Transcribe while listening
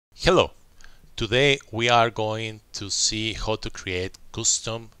Hello! Today we are going to see how to create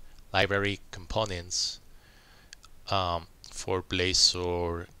custom library components for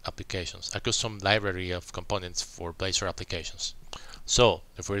Blazor applications, a custom library of components for Blazor applications. So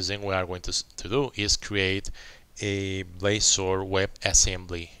the first thing we are going to do is create a Blazor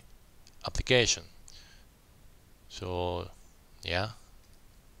WebAssembly application. So yeah,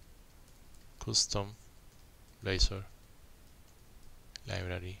 custom Blazor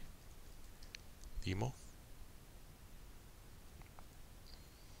library demo.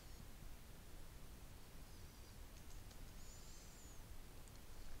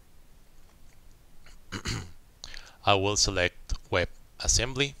 I will select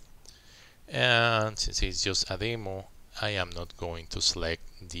WebAssembly, and since it's just a demo, I am not going to select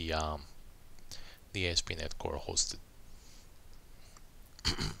the ASP.NET Core hosted.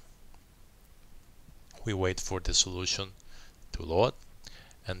 We wait for the solution to load,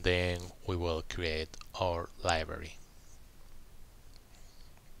 and then we will create our library.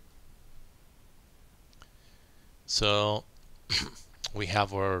 So we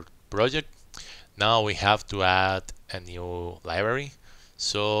have our project. Now we have to add a new library.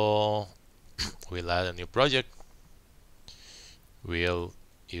 So we'll add a new project. We'll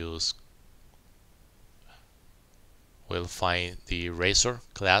find the Razor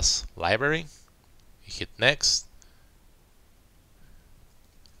class library. We hit next.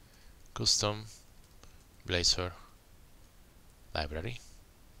 Custom Blazor library.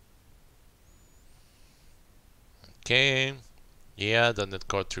 Okay, yeah, .NET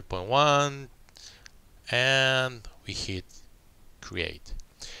Core 3.1, and we hit create.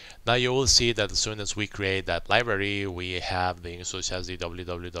 Now you will see that as soon as we create that library, we have things such as the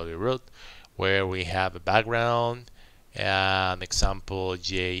www root, where we have a background, an example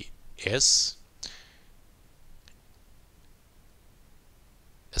JS,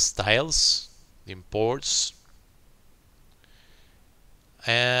 styles, imports,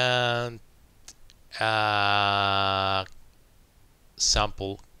 and a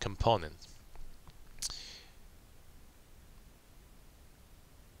sample component.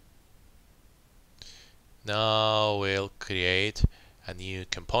 Now we'll create a new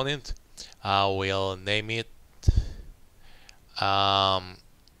component. We'll name it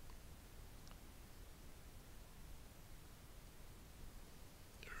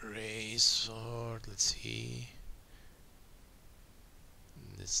Razor. Let's see.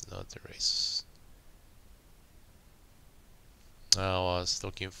 It's not the Razor. I was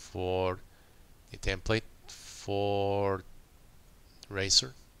looking for the template for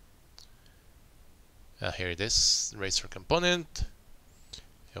Razor. Here it is, Razor component.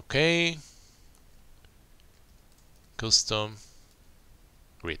 Okay. Custom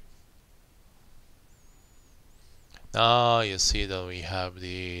grid. Now you see that we have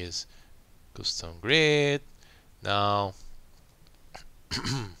this custom grid. Now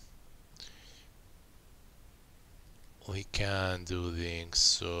we can do things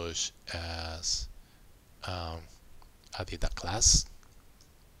such as add a class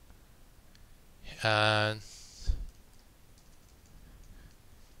and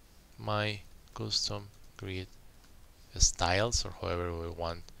my custom grid styles, or however we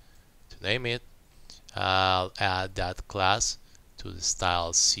want to name it. I'll add that class to the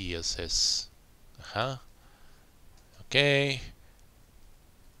style CSS. Okay.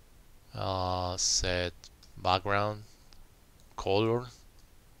 Set background color,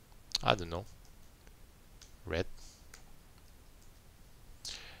 I don't know, red,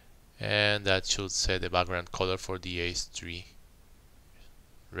 and that should set the background color for the H3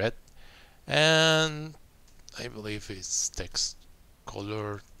 red, and I believe it's text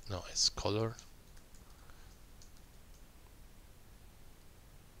color. No, it's color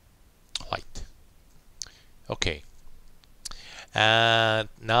white. Okay, and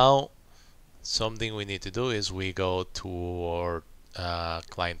now something we need to do is we go to our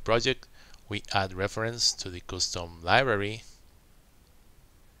client project, we add reference to the custom library,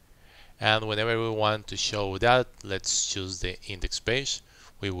 and whenever we want to show that, let's choose the index page,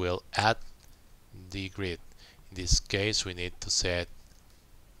 we will add the grid. In this case, we need to set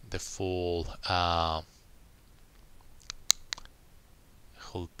the full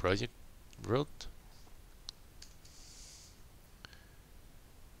whole project root.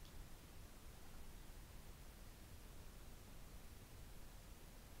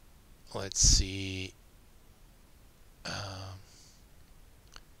 Let's see.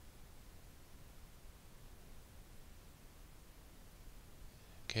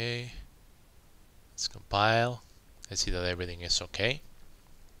 Okay, let's compile. Let's see that everything is okay.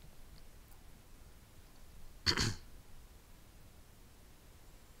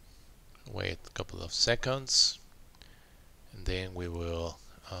 couple of seconds, and then we will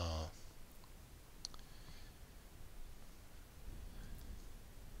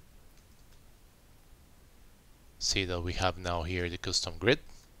see that we have now here the custom grid.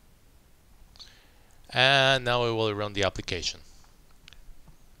 And now we will run the application.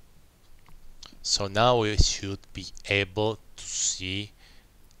 So now we should be able to see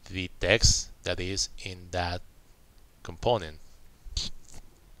the text that is in that component.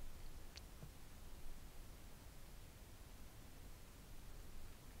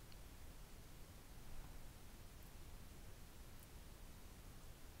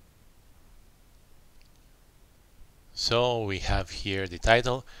 So we have here the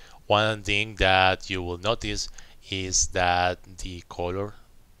title. One thing that you will notice is that the color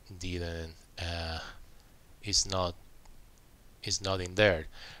didn't is not in there.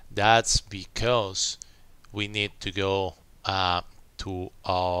 That's because we need to go to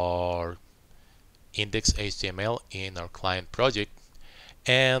our index.html in our client project,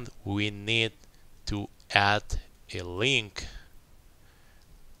 and we need to add a link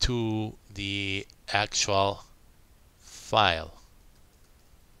to the actual file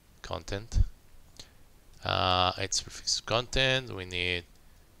content. It's prefix content. We need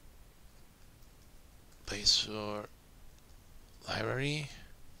Blazor library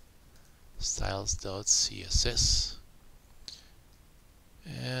styles.css,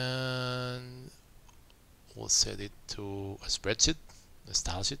 and we'll set it to a spreadsheet, a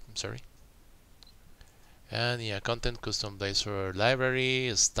style sheet, I'm sorry. And yeah, content custom Blazor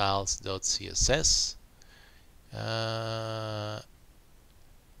library styles.css.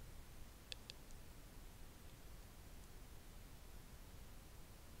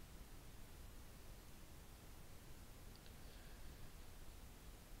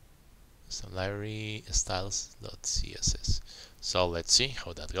 Some library styles.css. So let's see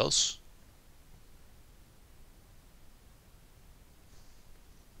how that goes.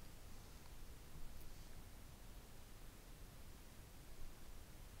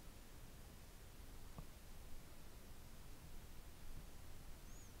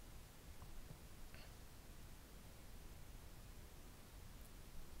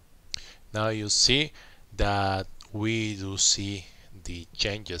 Now you see that we do see the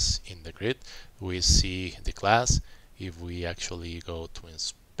changes in the grid. We see the class. If we actually go to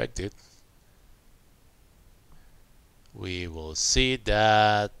inspect it, we will see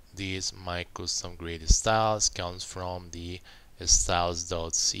that this my custom grid styles comes from the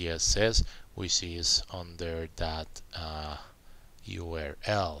styles.css, which is under that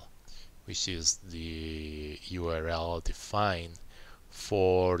URL, which is the URL defined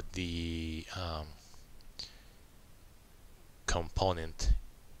for the component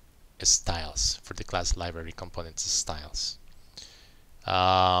styles, for the class library component styles.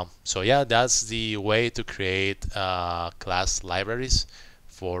 So yeah, that's the way to create class libraries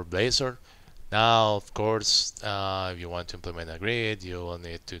for Blazor. Now, of course, if you want to implement a grid, you will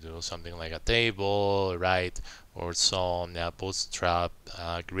need to do something like a table, right? Or some bootstrap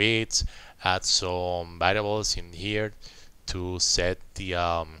grids, add some variables in here to set the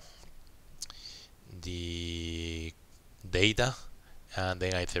data, and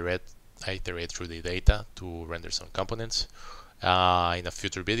then iterate through the data to render some components. In a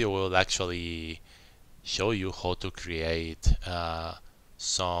future video, we'll actually show you how to create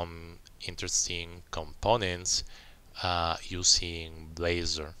some interesting components using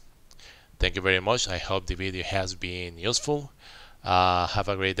Blazor. Thank you very much. I hope the video has been useful. Have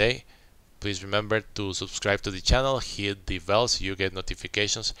a great day. Please remember to subscribe to the channel, hit the bell so you get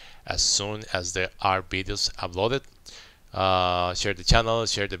notifications as soon as there are videos uploaded. Share the channel,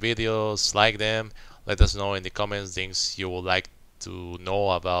 share the videos, like them. Let us know in the comments things you would like to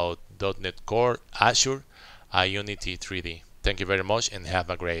know about .NET Core, Azure, Unity3D. Thank you very much and have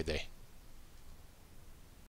a great day.